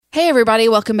Hey everybody,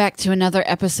 welcome back to another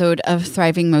episode of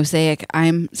Thriving Mosaic.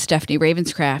 I'm Stephanie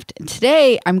Ravenscraft, and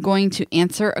today I'm going to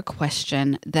answer a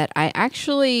question that I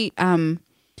actually, I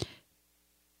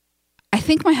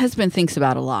think my husband thinks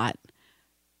about a lot,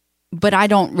 but I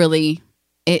don't really,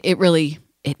 it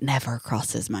never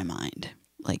crosses my mind,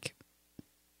 like,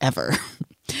 ever.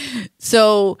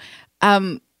 So,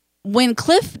 when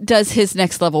Cliff does his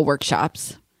next level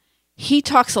workshops, he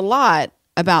talks a lot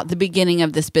about the beginning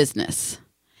of this business.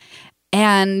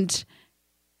 And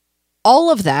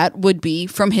all of that would be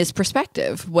from his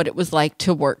perspective, what it was like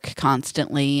to work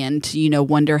constantly and to,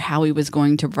 wonder how he was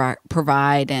going to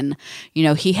provide. And,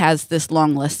 he has this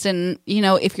long list. And,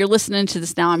 if you're listening to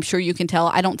this now, I'm sure you can tell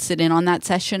I don't sit in on that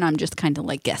session. I'm just kind of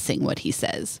like guessing what he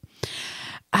says.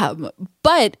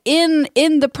 But in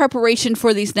the preparation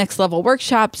for these next level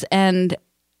workshops and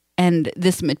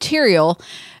this material,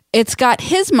 it's got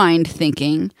his mind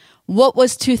thinking, what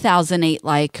was 2008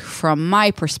 like from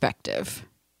my perspective?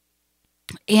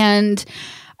 And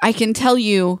I can tell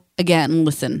you, again,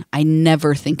 listen, I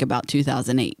never think about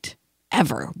 2008,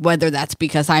 ever. Whether that's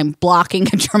because I'm blocking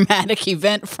a traumatic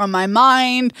event from my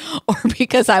mind or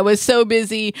because I was so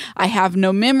busy, I have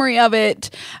no memory of it.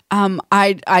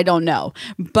 I don't know.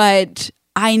 But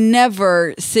I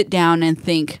never sit down and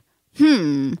think,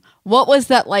 what was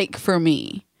that like for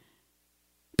me?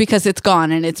 Because it's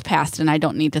gone and it's past and I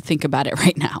don't need to think about it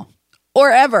right now or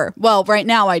ever. Well, right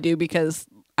now I do, because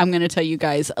I'm going to tell you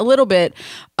guys a little bit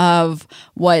of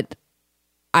what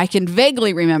I can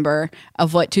vaguely remember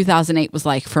of what 2008 was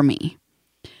like for me.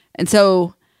 And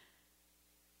so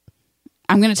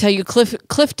I'm going to tell you,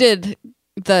 Cliff did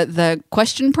the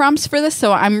question prompts for this.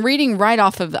 So I'm reading right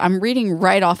off of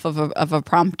a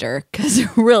prompter, because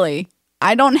really,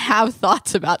 I don't have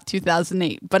thoughts about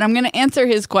 2008, but I'm going to answer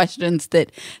his questions that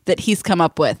he's come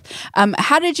up with.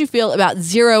 How did you feel about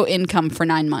zero income for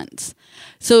 9 months?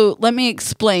 So let me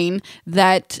explain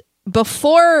that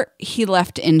before he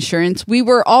left insurance, we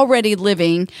were already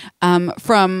living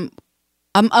from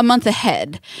a month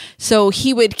ahead. So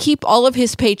he would keep all of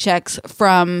his paychecks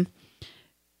from,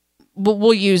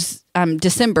 we'll use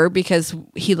December, because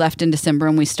he left in December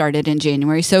and we started in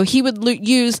January. So he would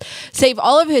save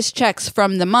all of his checks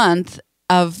from the month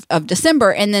of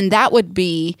December, and then that would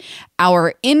be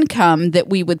our income that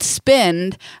we would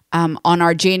spend on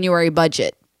our January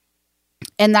budget.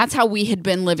 And that's how we had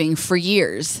been living for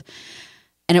years.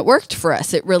 And it worked for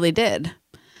us. It really did.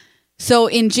 So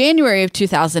in January of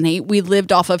 2008, we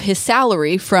lived off of his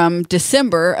salary from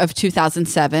December of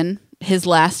 2007, his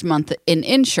last month in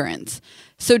insurance.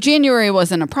 So January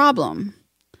wasn't a problem.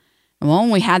 Well,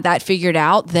 we had that figured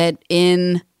out that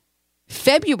in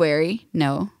February,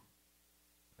 we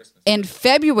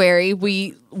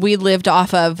lived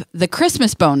off of the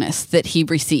Christmas bonus that he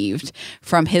received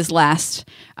from his last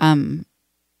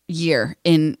year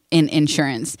in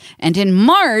insurance. And in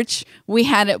March, we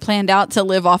had it planned out to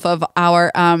live off of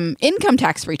our income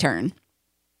tax return.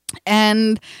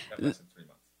 And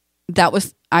that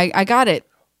was, I got it.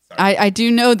 I do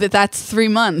know that that's 3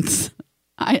 months.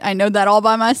 I know that all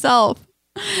by myself.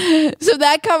 So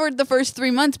that covered the first 3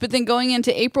 months. But then going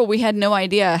into April, we had no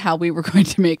idea how we were going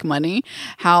to make money,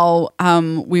 how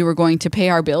we were going to pay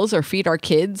our bills or feed our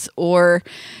kids or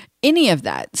any of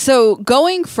that. So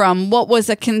going from what was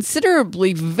a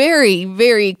considerably very,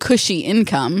 very cushy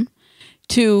income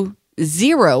to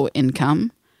zero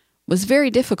income was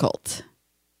very difficult.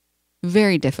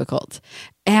 Very difficult.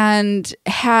 And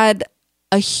had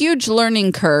a huge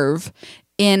learning curve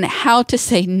in how to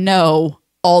say no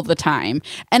all the time.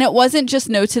 And it wasn't just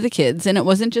no to the kids, and it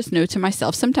wasn't just no to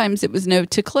myself. Sometimes it was no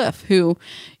to Cliff, who,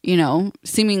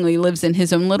 seemingly lives in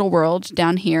his own little world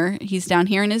down here. He's down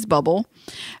here in his bubble.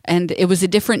 And it was a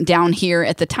different down here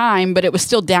at the time, but it was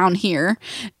still down here.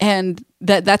 And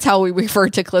that's how we refer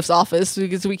to Cliff's office,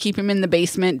 because we keep him in the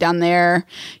basement down there.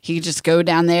 He could just go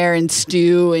down there and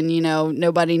stew, and,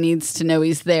 nobody needs to know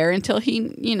he's there until he,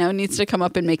 needs to come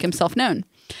up and make himself known.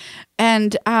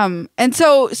 And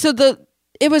so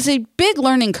it was a big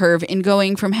learning curve in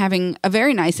going from having a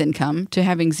very nice income to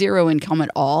having zero income at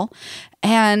all.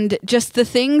 And just the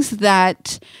things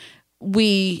that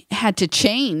we had to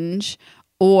change,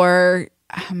 or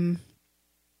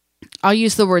I'll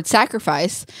use the word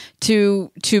sacrifice,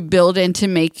 to build and to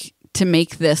make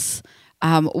this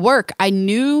work. I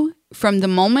knew from the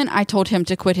moment I told him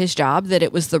to quit his job that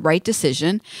it was the right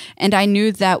decision. And I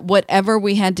knew that whatever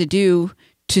we had to do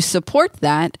to support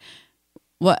that,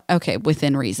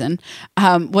 within reason,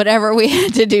 whatever we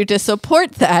had to do to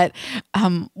support that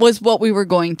was what we were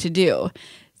going to do.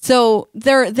 So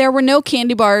there were no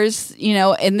candy bars,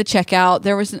 in the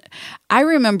checkout. I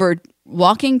remember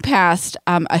walking past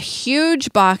a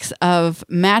huge box of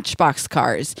Matchbox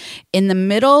cars in the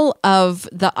middle of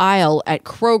the aisle at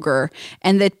Kroger,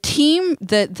 and the team,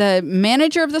 the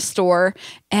manager of the store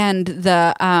and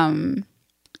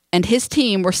and his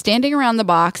team were standing around the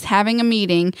box having a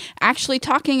meeting, actually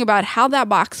talking about how that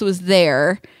box was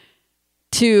there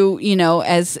to,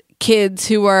 as kids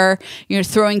who are,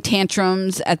 throwing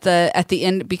tantrums at the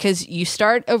end, because you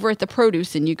start over at the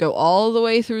produce and you go all the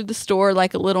way through the store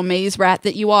like a little maze rat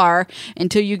that you are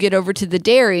until you get over to the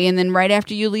dairy. And then right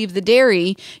after you leave the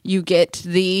dairy, you get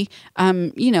the,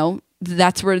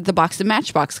 that's where the box of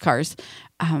Matchbox cars,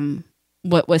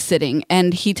 what was sitting.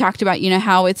 And he talked about,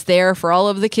 how it's there for all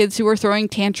of the kids who are throwing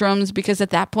tantrums, because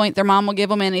at that point their mom will give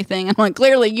them anything. I'm like,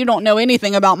 clearly you don't know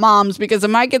anything about moms, because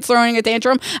if my kid's throwing a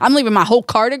tantrum, I'm leaving my whole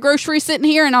cart of groceries sitting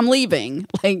here and I'm leaving.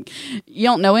 Like, you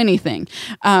don't know anything.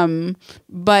 So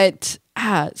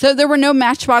there were no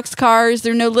Matchbox cars.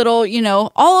 There were no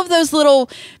little, all of those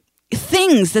little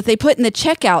things that they put in the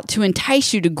checkout to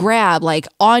entice you to grab, like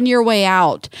on your way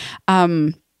out.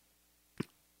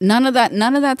 None of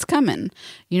that's coming.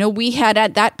 We had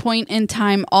at that point in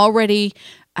time already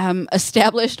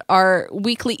established our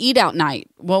weekly eat out night.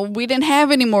 Well, we didn't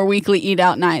have any more weekly eat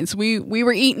out nights. We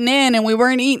were eating in and we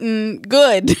weren't eating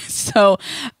good. So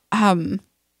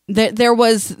there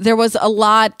was a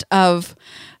lot of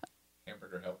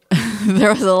Hamburger Helper. There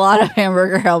was a lot of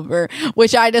Hamburger Helper,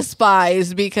 which I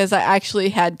despised, because I actually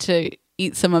had to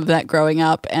eat some of that growing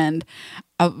up, and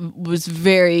I was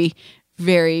very,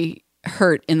 very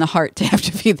hurt in the heart to have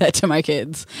to feed that to my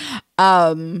kids.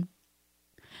 And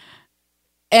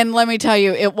let me tell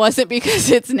you, it wasn't because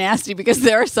it's nasty, because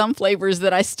there are some flavors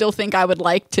that I still think I would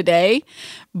like today,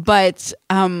 but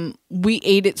we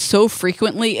ate it so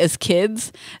frequently as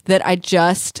kids that I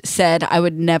just said I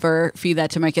would never feed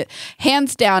that to my kid.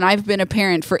 Hands down, I've been a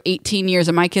parent for 18 years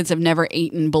and my kids have never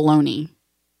eaten bologna,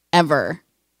 ever.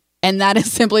 And that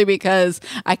is simply because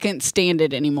I couldn't stand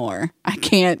it anymore. I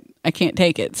can't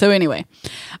take it. So anyway,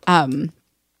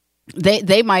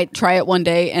 they might try it one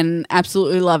day and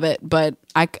absolutely love it, but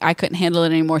I couldn't handle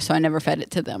it anymore, so I never fed it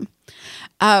to them.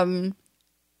 A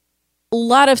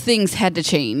lot of things had to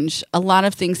change. A lot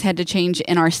of things had to change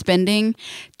in our spending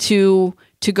to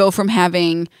go from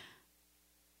having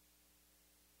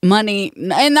money,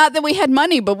 and not that we had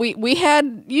money, but we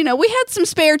had, we had some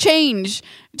spare change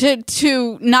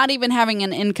to not even having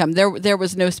an income. There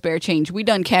was no spare change. We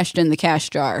done cashed in the cash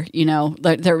jar,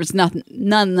 there was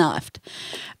none left.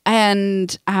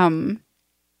 And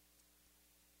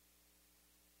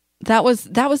that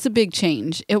was a big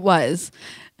change. It was.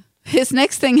 His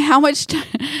next thing, how much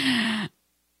time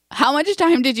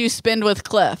did you spend with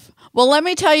Cliff? Well, let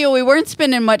me tell you, we weren't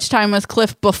spending much time with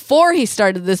Cliff before he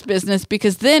started this business,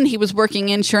 because then he was working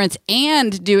insurance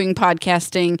and doing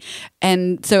podcasting.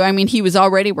 And so, he was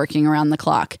already working around the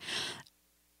clock.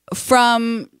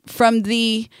 From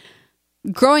the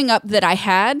growing up that I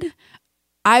had,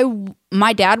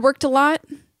 my dad worked a lot.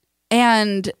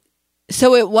 And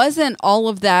so it wasn't all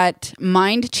of that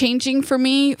mind changing for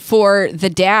me for the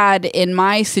dad in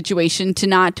my situation to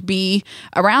not be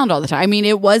around all the time.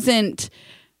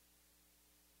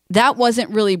 That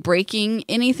wasn't really breaking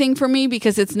anything for me,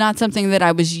 because it's not something that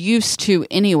I was used to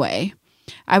anyway.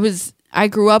 I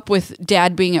grew up with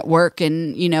dad being at work,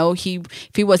 and if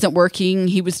he wasn't working,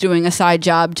 he was doing a side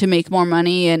job to make more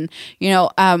money, and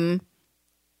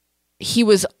he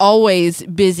was always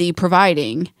busy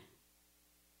providing.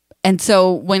 And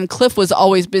so when Cliff was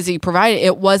always busy providing,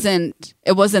 it wasn't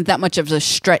that much of a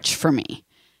stretch for me.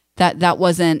 That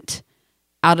wasn't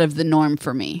out of the norm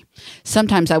for me.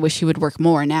 Sometimes I wish he would work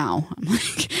more now. I'm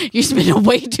like, you're spending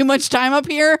way too much time up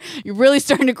here. You're really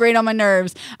starting to grate on my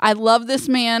nerves. I love this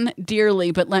man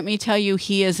dearly, but let me tell you,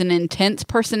 he is an intense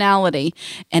personality.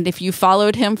 And if you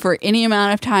followed him for any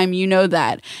amount of time, you know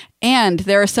that. And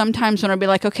there are some times when I'll be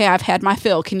like, okay, I've had my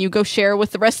fill. Can you go share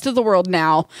with the rest of the world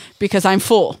now? Because I'm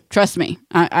full. Trust me.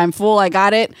 I'm full. I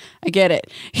got it. I get it.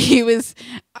 He was,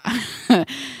 all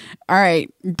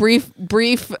right, brief,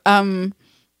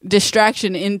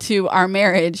 distraction into our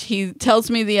marriage. He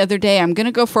tells me the other day, I'm going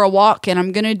to go for a walk and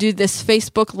I'm going to do this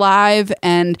Facebook Live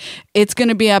and it's going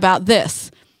to be about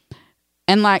this.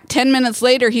 And like 10 minutes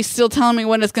later, he's still telling me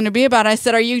what it's going to be about. I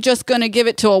said, are you just going to give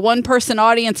it to a one-person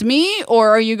audience, me, or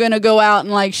are you going to go out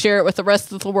and like share it with the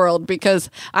rest of the world?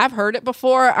 Because I've heard it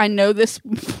before. I know this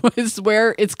was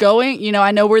where it's going.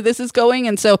 I know where this is going.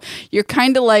 And so you're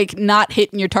kind of like not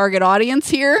hitting your target audience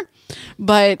here.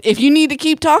 But if you need to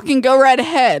keep talking, go right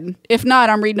ahead. If not,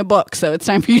 I'm reading a book, so it's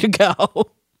time for you to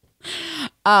go.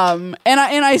 And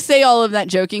I say all of that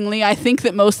jokingly. I think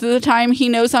that most of the time he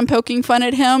knows I'm poking fun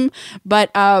at him,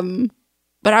 but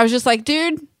But I was just like,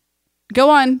 dude, go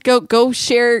on, go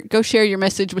share your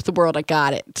message with the world. I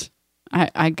got it.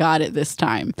 I got it this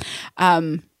time.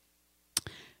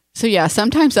 So yeah,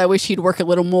 sometimes I wish he'd work a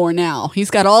little more now. He's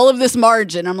got all of this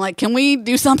margin. I'm like, can we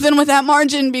do something with that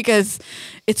margin? Because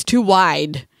it's too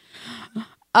wide.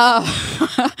 What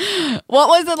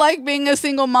was it like being a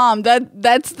single mom?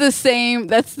 That's the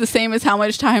same as how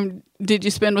much time did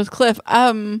you spend with Cliff?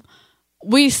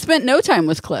 We spent no time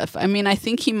with Cliff. I mean, I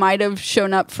think he might have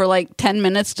shown up for like 10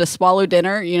 minutes to swallow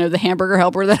dinner, the hamburger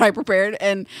helper that I prepared,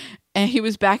 and he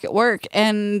was back at work.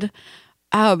 And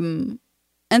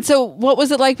so what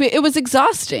was it like? It was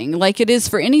exhausting, like it is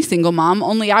for any single mom,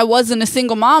 only I wasn't a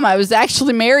single mom. I was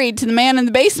actually married to the man in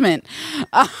the basement.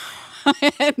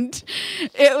 And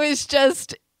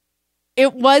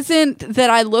it wasn't that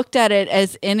I looked at it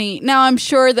as any. Now, I'm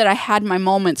sure that I had my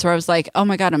moments where I was like, oh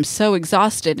my God, I'm so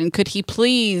exhausted. And could he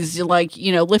please,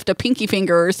 lift a pinky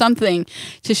finger or something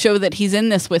to show that he's in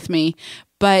this with me?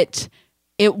 But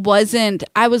it wasn't,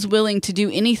 I was willing to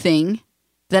do anything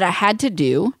that I had to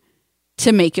do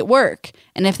to make it work.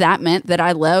 And if that meant that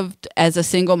I lived as a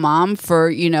single mom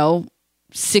for,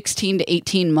 16 to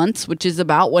 18 months, which is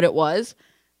about what it was,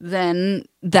 then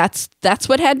that's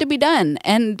what had to be done.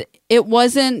 And it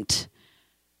wasn't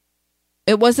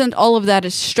all of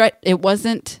that it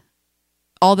wasn't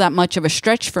all that much of a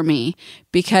stretch for me,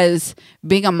 because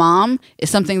being a mom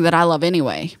is something that I love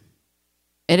anyway.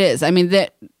 It is. I mean,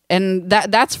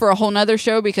 that's for a whole nother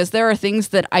show, because there are things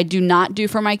that I do not do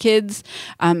for my kids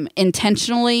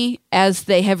intentionally as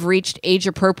they have reached age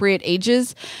appropriate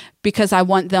ages, because I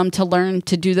want them to learn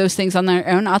to do those things on their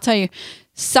own. I'll tell you,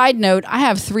 side note, I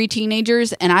have 3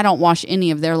 teenagers and I don't wash any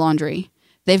of their laundry.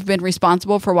 They've been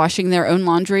responsible for washing their own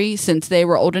laundry since they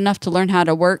were old enough to learn how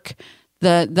to work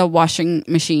the washing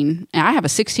machine. And I have a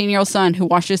 16-year-old son who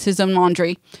washes his own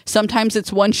laundry. Sometimes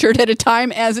it's one shirt at a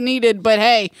time as needed, but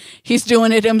hey, he's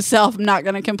doing it himself. I'm not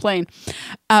going to complain.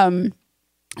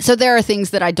 So there are things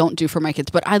that I don't do for my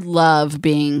kids, but I love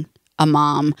being a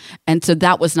mom. And so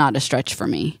that was not a stretch for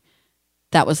me.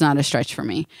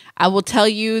 I will tell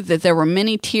you that there were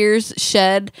many tears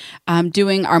shed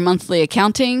doing our monthly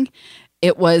accounting.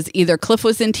 It was either Cliff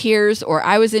was in tears or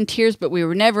I was in tears, but we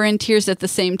were never in tears at the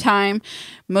same time,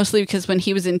 mostly because when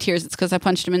he was in tears, it's because I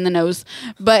punched him in the nose.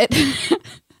 But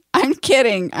I'm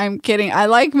kidding. I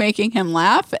like making him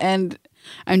laugh, and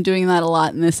I'm doing that a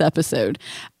lot in this episode.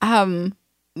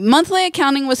 Monthly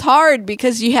accounting was hard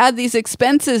because you had these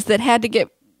expenses that had to get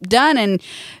done,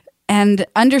 and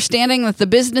understanding that the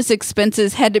business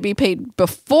expenses had to be paid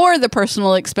before the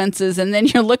personal expenses. And then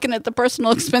you're looking at the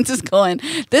personal expenses going,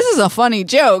 this is a funny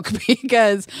joke,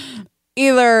 because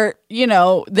either,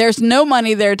 there's no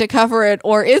money there to cover it,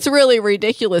 or it's really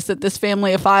ridiculous that this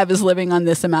family of 5 is living on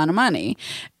this amount of money.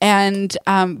 And,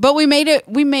 but we made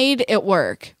it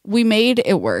work. We made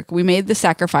the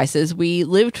sacrifices. We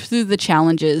lived through the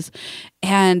challenges.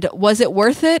 And was it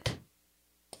worth it?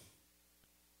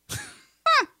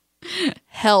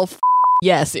 Hell,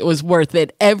 yes, it was worth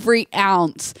it. Every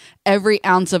ounce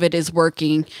of it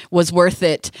was worth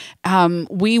it.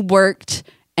 We worked,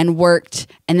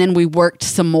 and then we worked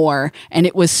some more, and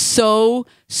it was so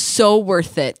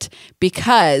worth it,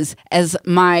 because as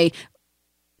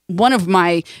one of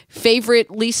my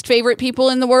least favorite people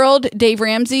in the world, Dave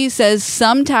Ramsey, says,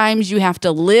 sometimes you have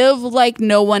to live like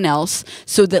no one else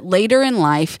so that later in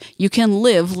life you can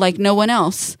live like no one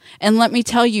else. And let me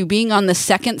tell you, being on the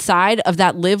second side of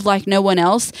that live like no one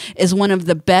else is one of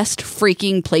the best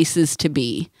freaking places to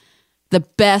be. The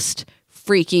best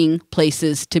freaking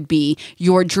places to be.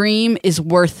 Your dream is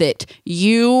worth it.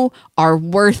 You are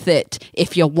worth it.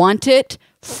 If you want it,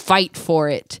 fight for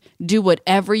it. Do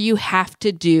whatever you have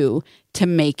to do to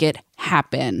make it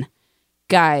happen.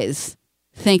 Guys,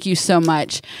 thank you so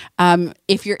much.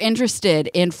 If you're interested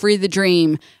in Free the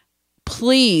Dream,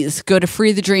 please go to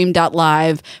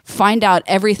freethedream.live. Find out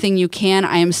everything you can.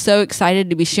 I am so excited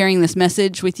to be sharing this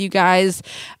message with you guys.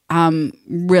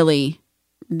 Really,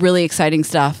 really exciting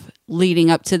stuff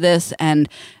leading up to this, and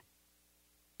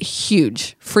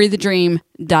huge.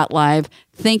 freethedream.live.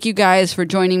 Thank you guys for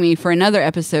joining me for another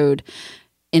episode.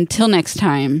 Until next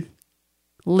time,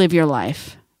 live your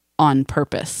life on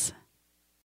purpose.